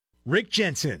Rick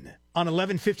Jensen on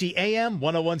 1150 AM,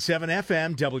 1017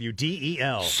 FM,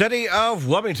 WDEL. City of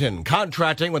Wilmington,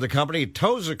 contracting with a company,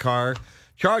 tows a car,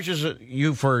 charges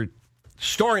you for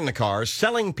storing the car,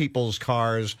 selling people's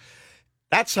cars.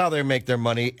 That's how they make their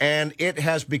money, and it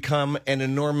has become an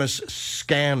enormous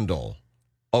scandal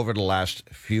over the last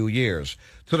few years,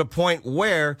 to the point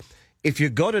where if you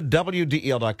go to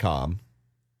WDEL.com,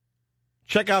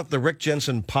 check out the Rick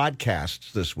Jensen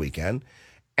podcasts this weekend,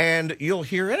 and you'll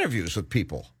hear interviews with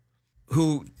people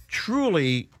who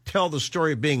truly tell the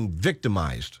story of being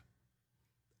victimized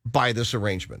by this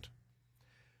arrangement.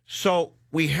 So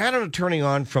we had an attorney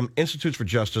on from Institutes for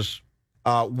Justice,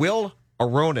 Will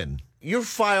Aronin. You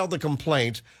filed the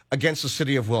complaint against the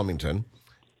City of Wilmington,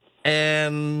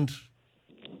 and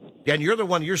you're the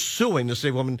one, you're suing the City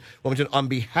of Wilmington on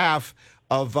behalf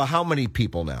of how many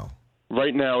people now?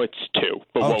 Right now it's 2,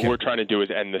 but Okay. what we're trying to do is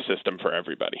end the system for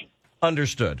everybody.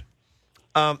 Understood.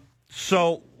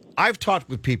 So I've talked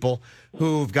with people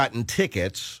who've gotten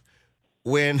tickets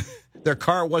when their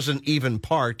car wasn't even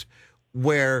parked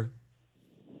where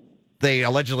they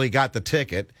allegedly got the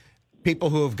ticket. People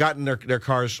who have gotten their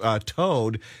cars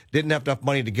towed didn't have enough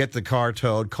money to get the car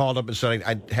towed, called up and said,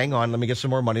 hang on, let me get some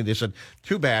more money. They said,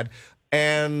 too bad.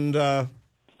 And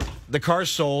the car's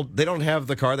sold. They don't have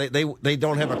the car. They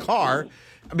don't have a car.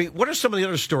 I mean, what are some of the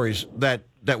other stories that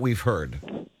we've heard?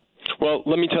 Well,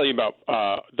 let me tell you about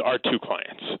our 2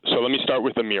 clients. So let me start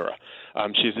with Amira.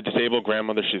 She's a disabled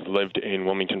grandmother. She's lived in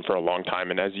Wilmington for a long time.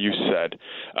 And as you said,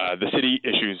 the city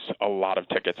issues a lot of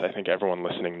tickets. I think everyone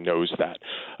listening knows that.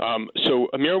 So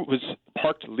Amira was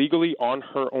parked legally on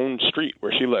her own street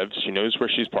where she lives. She knows where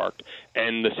she's parked.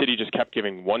 And the city just kept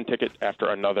giving one ticket after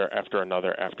another, after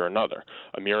another, after another.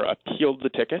 Amira appealed the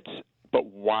tickets, but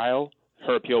while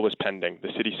her appeal was pending, the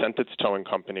city sent its towing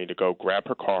company to go grab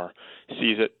her car,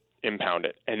 seize it, impound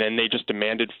it, and then they just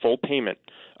demanded full payment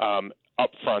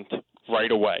up front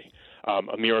right away.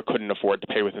 Amira couldn't afford to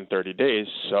pay within 30 days,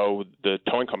 so the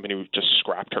towing company just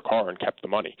scrapped her car and kept the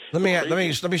money. Let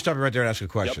me stop you right there and ask a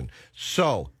question. Yep.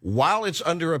 So while it's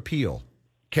under appeal,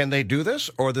 can they do this,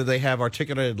 or do they have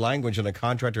articulated language in a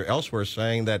contract or elsewhere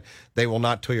saying that they will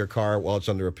not tow your car while it's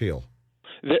under appeal?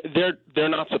 They're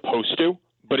not supposed to.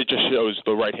 But it just shows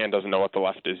the right hand doesn't know what the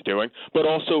left is doing. But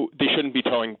also, they shouldn't be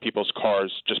towing people's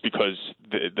cars just because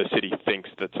the city thinks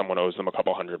that someone owes them a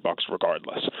couple $100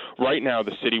 regardless. Right now,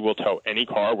 the city will tow any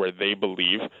car where they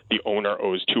believe the owner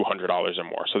owes $200 or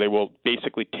more. So they will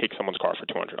basically take someone's car for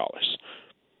 $200.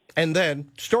 And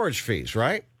then storage fees,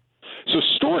 right? So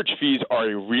storage fees are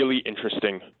a really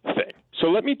interesting thing. So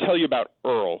let me tell you about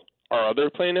Earl, our other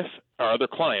plaintiff, our other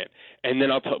client, and then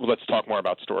let's talk more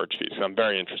about storage fees. I'm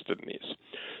very interested in these.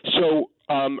 So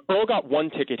Earl got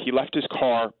one ticket. He left his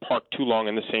car parked too long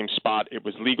in the same spot. It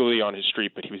was legally on his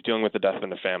street, but he was dealing with the death in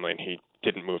the family, and he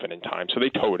didn't move it in time. So they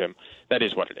towed him. That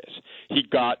is what it is. He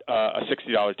got a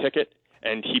 $60 ticket,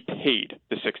 and he paid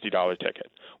the $60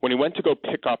 ticket. When he went to go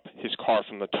pick up his car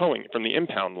from the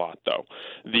impound lot, though,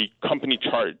 the company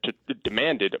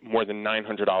demanded more than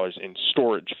 $900 in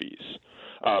storage fees.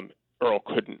 Earl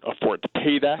couldn't afford to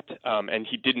pay that, and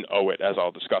he didn't owe it, as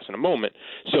I'll discuss in a moment.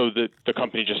 So the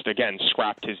company just, again,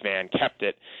 scrapped his van, kept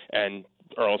it, and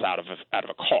Earl's out of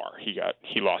a car.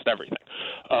 He lost everything.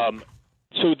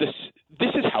 So this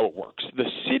is how it works. The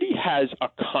city has a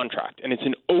contract, and it's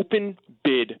an open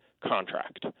bid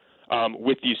contract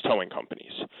with these towing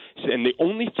companies. And the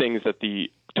only things that the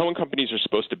towing companies are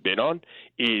supposed to bid on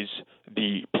is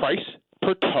the price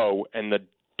per tow and the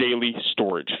daily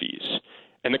storage fees.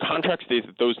 And the contract states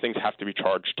that those things have to be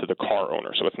charged to the car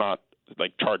owner, so it's not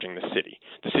like charging the city.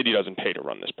 The city doesn't pay to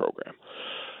run this program.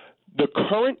 The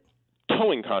current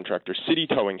towing contractor, City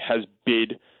Towing, has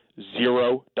bid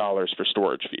 $0 for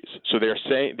storage fees. So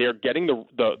they're getting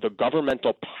the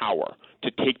governmental power to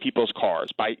take people's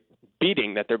cars by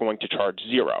bidding that they're going to charge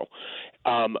 $0.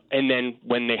 And then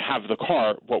when they have the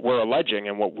car, what we're alleging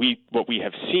and what we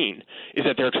have seen is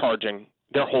that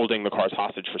they're holding the cars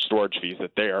hostage for storage fees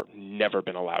that they are never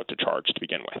been allowed to charge to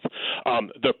begin with.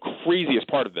 The craziest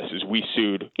part of this is we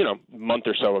sued, a month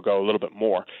or so ago, a little bit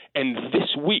more, and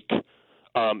this week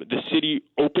the city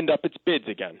opened up its bids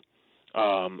again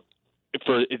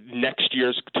for next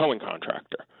year's towing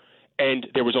contractor, and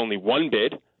there was only one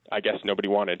bid. I guess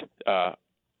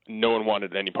no one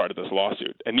wanted any part of this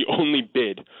lawsuit. And the only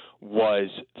bid was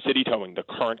City Towing, the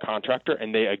current contractor,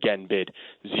 and they again bid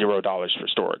 $0 for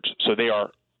storage. So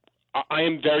I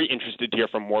am very interested to hear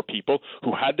from more people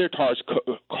who had their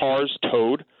cars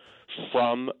towed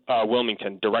from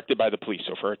Wilmington, directed by the police,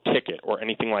 so for a ticket or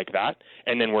anything like that,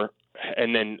 and then were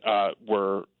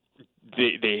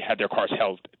they had their cars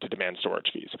held to demand storage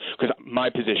fees. Because my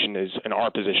position is, and our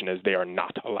position is, they are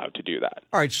not allowed to do that.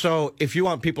 All right, so if you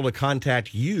want people to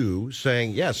contact you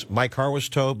saying, yes, my car was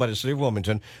towed by the City of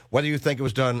Wilmington, whether you think it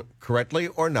was done correctly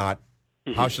or not,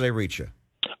 how should they reach you?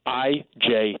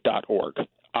 IJ.org.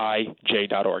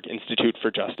 IJ.org, Institute for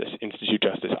Justice, Institute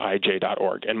Justice,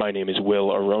 IJ.org. And my name is Will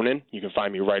Aronin. You can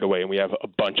find me right away, and we have a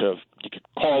bunch of, you can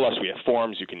call us, we have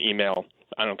forms, you can email.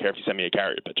 I don't care if you send me a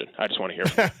carrier pigeon. I just want to hear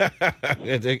from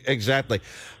you. Exactly.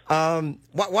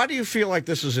 Why do you feel like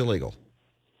this is illegal?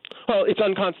 Well, it's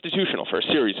unconstitutional for a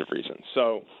series of reasons.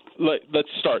 So let's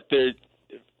start there.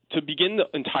 To begin, the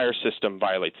entire system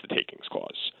violates the takings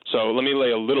clause. So let me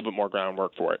lay a little bit more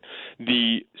groundwork for it.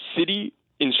 The city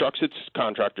instructs its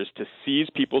contractors to seize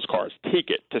people's cars, take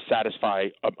it to satisfy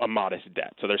a modest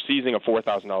debt. So they're seizing a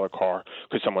 $4,000 car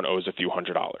because someone owes a few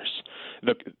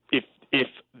 $100s. If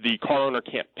the car owner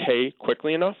can't pay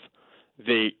quickly enough,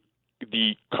 the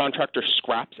contractor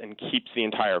scraps and keeps the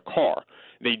entire car.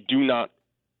 They do not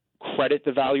credit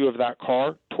the value of that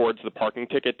car towards the parking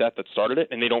ticket debt that started it,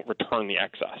 and they don't return the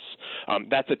excess.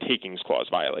 That's a takings clause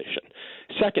violation.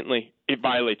 Secondly, it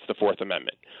violates the Fourth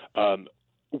Amendment.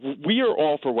 We are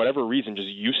all, for whatever reason, just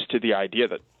used to the idea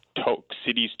that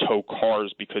cities tow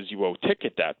cars because you owe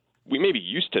ticket debt. We may be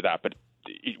used to that, but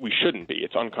we shouldn't be.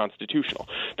 It's unconstitutional.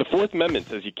 The Fourth Amendment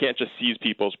says you can't just seize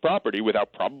people's property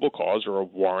without probable cause or a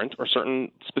warrant or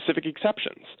certain specific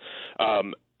exceptions.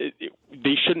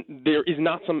 They shouldn't. There is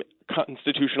not some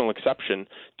constitutional exception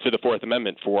to the Fourth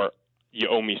Amendment for you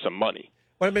owe me some money.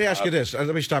 Well, let me ask you this.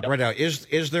 Let me stop right now.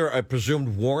 Is there a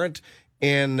presumed warrant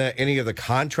in any of the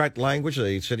contract language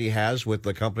the city has with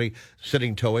the company,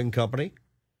 City Towing Company?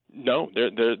 No,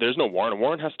 there's no warrant. A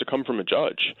warrant has to come from a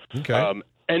judge. Okay.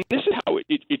 And this is how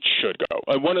it should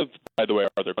go. One of, by the way,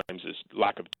 our other claims is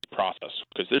lack of process,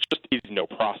 because there just is no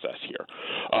process here.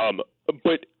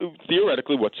 But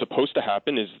theoretically, what's supposed to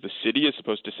happen is the city is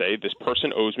supposed to say, this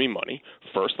person owes me money.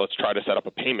 First, let's try to set up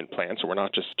a payment plan so we're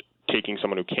not just taking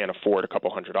someone who can't afford a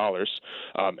couple $100s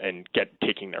and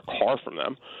taking their car from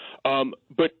them.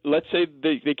 But let's say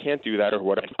they can't do that or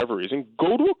whatever reason.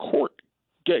 Go to a court.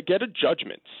 Get a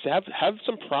judgment, have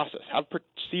some process, have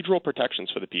procedural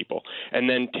protections for the people, and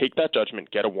then take that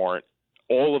judgment, get a warrant.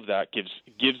 All of that gives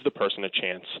the person a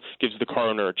chance, gives the car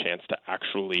owner a chance to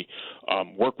actually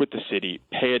work with the city,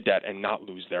 pay a debt, and not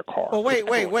lose their car. Well,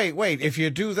 wait. If you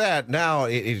do that, now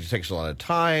it takes a lot of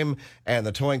time, and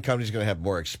the towing company's going to have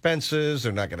more expenses.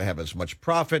 They're not going to have as much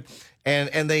profit,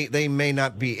 and they may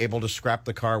not be able to scrap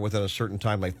the car within a certain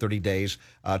time, like 30 days,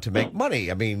 to make money.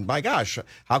 I mean, my gosh,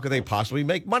 how could they possibly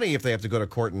make money if they have to go to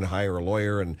court and hire a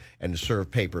lawyer and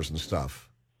serve papers and stuff?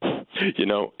 You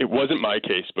know, it wasn't my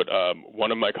case, but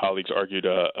one of my colleagues argued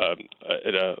at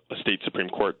a state Supreme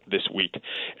Court this week,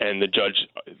 and the judge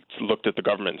looked at the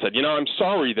government and said, you know, I'm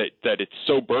sorry that it's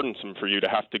so burdensome for you to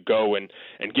have to go and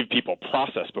give people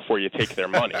process before you take their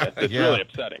money. It's really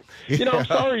upsetting. You know, I'm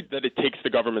sorry that it takes the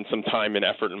government some time and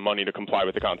effort and money to comply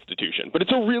with the Constitution, but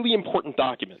it's a really important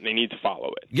document, and they need to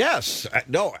follow it. Yes.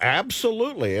 No,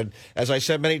 absolutely. And as I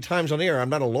said many times on the air, I'm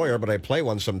not a lawyer, but I play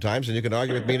one sometimes, and you can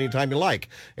argue with me anytime you like.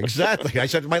 Exactly. I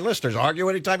said to my listeners, argue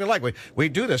anytime you like. We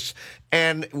do this.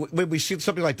 And when we see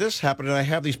something like this happen, and I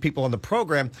have these people on the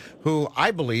program who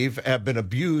I believe have been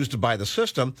abused by the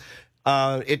system,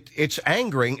 it's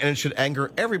angering, and it should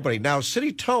anger everybody. Now,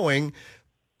 City Towing,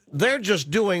 they're just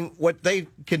doing what they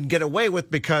can get away with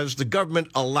because the government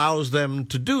allows them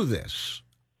to do this.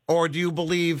 Or do you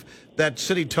believe that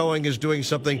City Towing is doing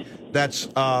something that's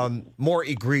more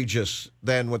egregious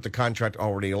than what the contract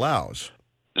already allows?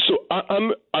 So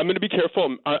I'm going to be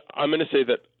careful. I'm going to say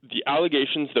that the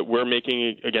allegations that we're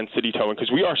making against City Towing, because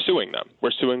we are suing them,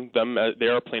 we're suing them, they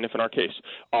are a plaintiff in our case,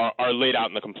 are laid out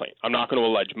in the complaint. I'm not going to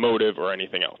allege motive or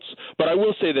anything else. But I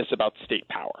will say this about state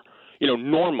power. You know,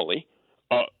 normally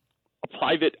a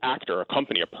private actor, a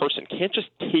company, a person can't just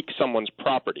take someone's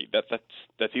property.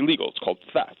 That's illegal. It's called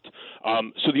theft.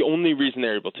 So the only reason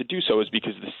they're able to do so is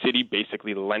because the city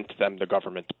basically lent them the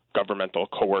governmental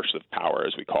coercive power,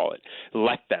 as we call it,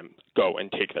 let them go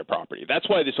and take their property. That's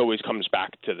why this always comes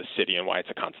back to the city and why it's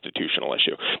a constitutional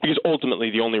issue. Because ultimately,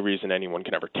 the only reason anyone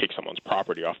can ever take someone's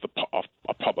property off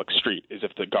a public street is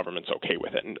if the government's okay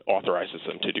with it and authorizes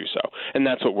them to do so. And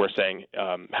that's what we're saying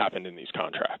happened in these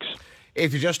contracts.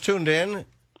 If you just tuned in,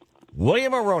 Will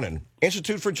Aronin,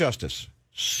 Institute for Justice,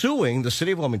 suing the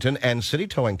City of Wilmington and City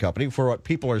Towing Company for what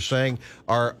people are saying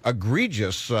are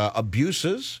egregious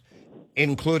abuses,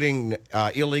 including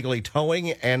illegally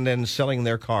towing and then selling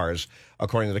their cars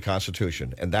according to the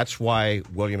Constitution. And that's why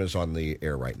William is on the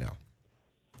air right now.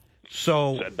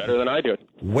 So said better than I did.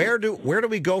 Where do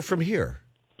we go from here?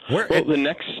 The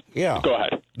next... Yeah. Go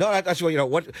ahead. No, that's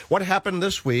what happened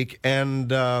this week,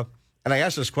 and I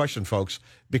asked this question, folks,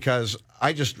 because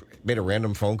I just made a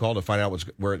random phone call to find out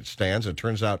where it stands. It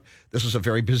turns out this was a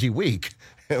very busy week.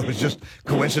 It was just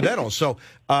coincidental. So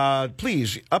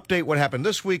please update what happened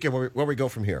this week and where we go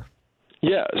from here.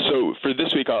 Yeah, so for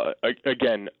this week,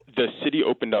 again, the city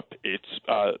opened up its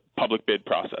public bid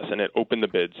process, and it opened the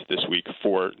bids this week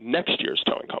for next year's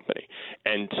towing company.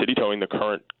 And City Towing, the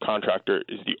current contractor,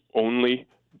 is the only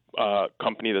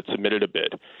company that submitted a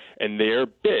bid. And their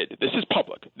bid, this is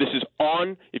public. This is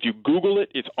on, if you Google it,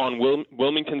 it's on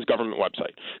Wilmington's government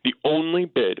website. The only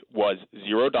bid was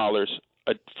 $0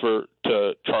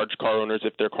 to charge car owners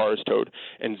if their car is towed,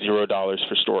 and $0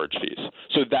 for storage fees.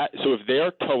 So if they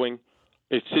are towing,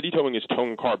 if City Towing is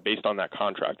towing a car based on that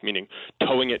contract, meaning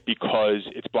towing it because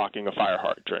it's blocking a fire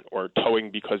hydrant or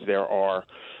towing because there are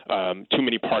too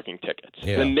many parking tickets,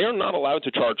 then they're not allowed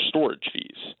to charge storage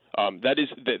fees. That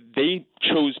they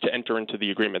chose to enter into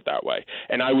the agreement that way.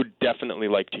 And I would definitely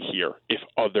like to hear if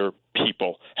other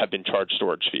people have been charged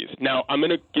storage fees. Now, I'm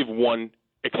going to give one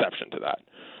exception to that.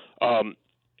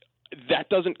 That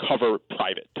doesn't cover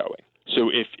private towing. So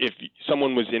if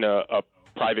someone was in a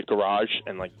private garage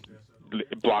and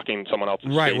blocking someone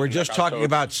else's right, we're just talking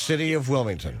about City of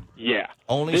Wilmington. Yeah,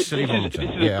 only City of Wilmington.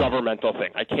 This is a governmental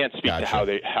thing. I can't speak to how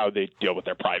they deal with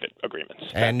their private agreements.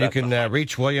 And you can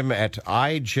reach William at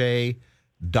ij.org,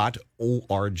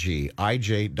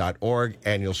 ij.org,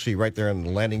 and you'll see right there on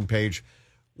the landing page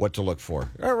what to look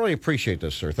for. I really appreciate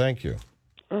this, sir. Thank you.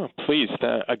 Oh, please.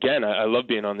 Again, I love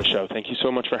being on the show. Thank you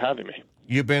so much for having me.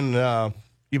 You've been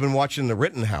watching the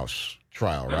Rittenhouse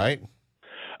trial, right?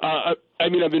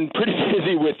 I've been pretty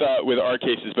busy with our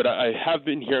cases, but I have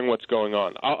been hearing what's going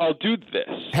on. I'll do this.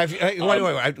 Have you,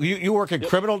 wait. You work in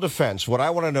criminal defense. What I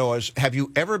want to know is, have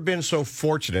you ever been so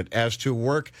fortunate as to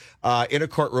work in a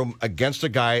courtroom against a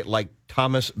guy like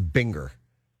Thomas Binger?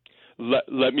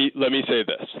 Let me say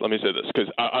this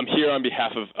because I'm here on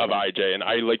behalf of IJ, and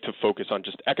I like to focus on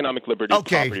just economic liberty,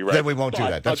 property rights. Then we won't do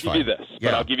that. That's fine.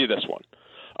 I'll give you this one.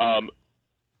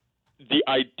 The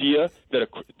idea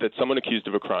that someone accused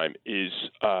of a crime is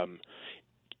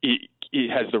it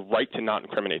has the right to not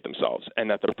incriminate themselves, and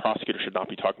that the prosecutor should not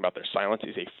be talking about their silence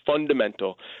is a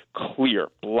fundamental, clear,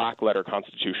 black-letter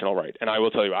constitutional right. And I will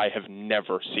tell you, I have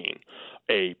never seen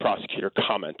a prosecutor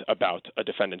comment about a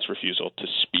defendant's refusal to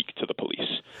speak to the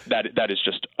police. That is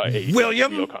just a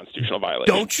real constitutional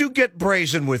violation. Don't you get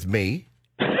brazen with me.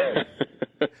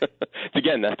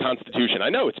 Again, that Constitution. I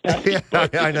know it's pesky,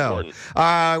 but it's I know.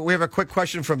 Important. We have a quick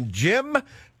question from Jim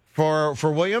for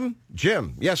William.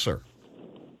 Jim, yes, sir.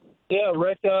 Yeah,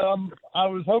 Rick. I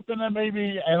was hoping that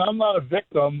maybe, and I'm not a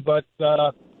victim, but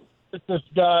this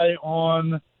guy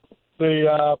on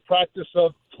the practice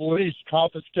of police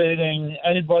confiscating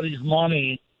anybody's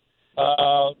money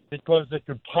because it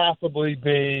could possibly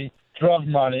be drug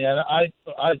money, and I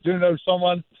do know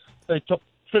someone. They took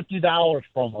 $50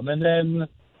 from them, and then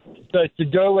to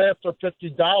go after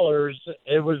 $50,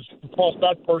 it was cost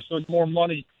that person more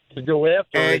money to go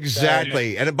after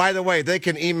exactly. And by the way, they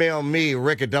can email me,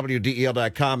 Rick at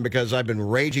WDEL.com, because I've been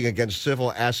raging against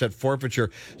civil asset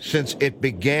forfeiture since it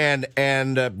began,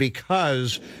 and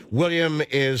because William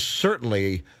is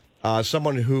certainly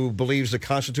someone who believes the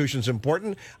Constitution's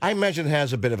important. I imagine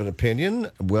has a bit of an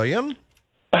opinion. William?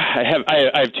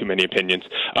 I have too many opinions,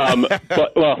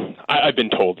 but I've been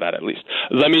told that at least.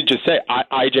 Let me just say,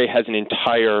 IJ has an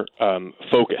entire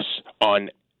focus on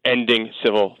ending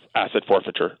civil asset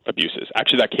forfeiture abuses.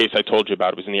 Actually, that case I told you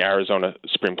about, it was in the Arizona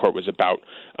Supreme Court, was about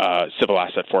civil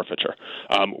asset forfeiture.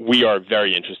 We are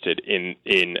very interested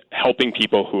in helping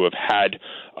people who have had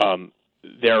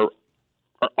their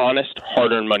honest,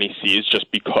 hard-earned money seized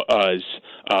just because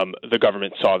the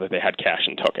government saw that they had cash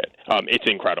and took it. It's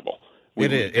incredible.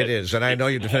 It is, and I know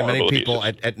you defend many people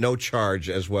at no charge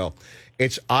as well.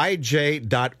 It's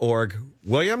ij.org.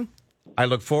 William, I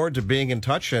look forward to being in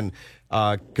touch and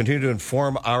continue to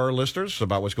inform our listeners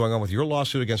about what's going on with your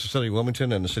lawsuit against the City of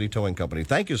Wilmington and the City Towing Company.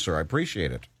 Thank you, sir. I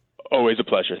appreciate it. Always a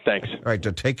pleasure. Thanks. All right,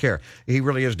 take care. He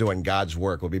really is doing God's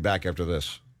work. We'll be back after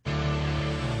this.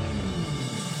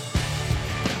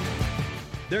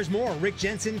 There's more Rick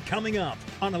Jensen coming up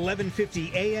on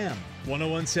 1150 AM,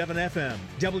 1017 FM,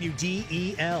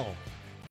 WDEL.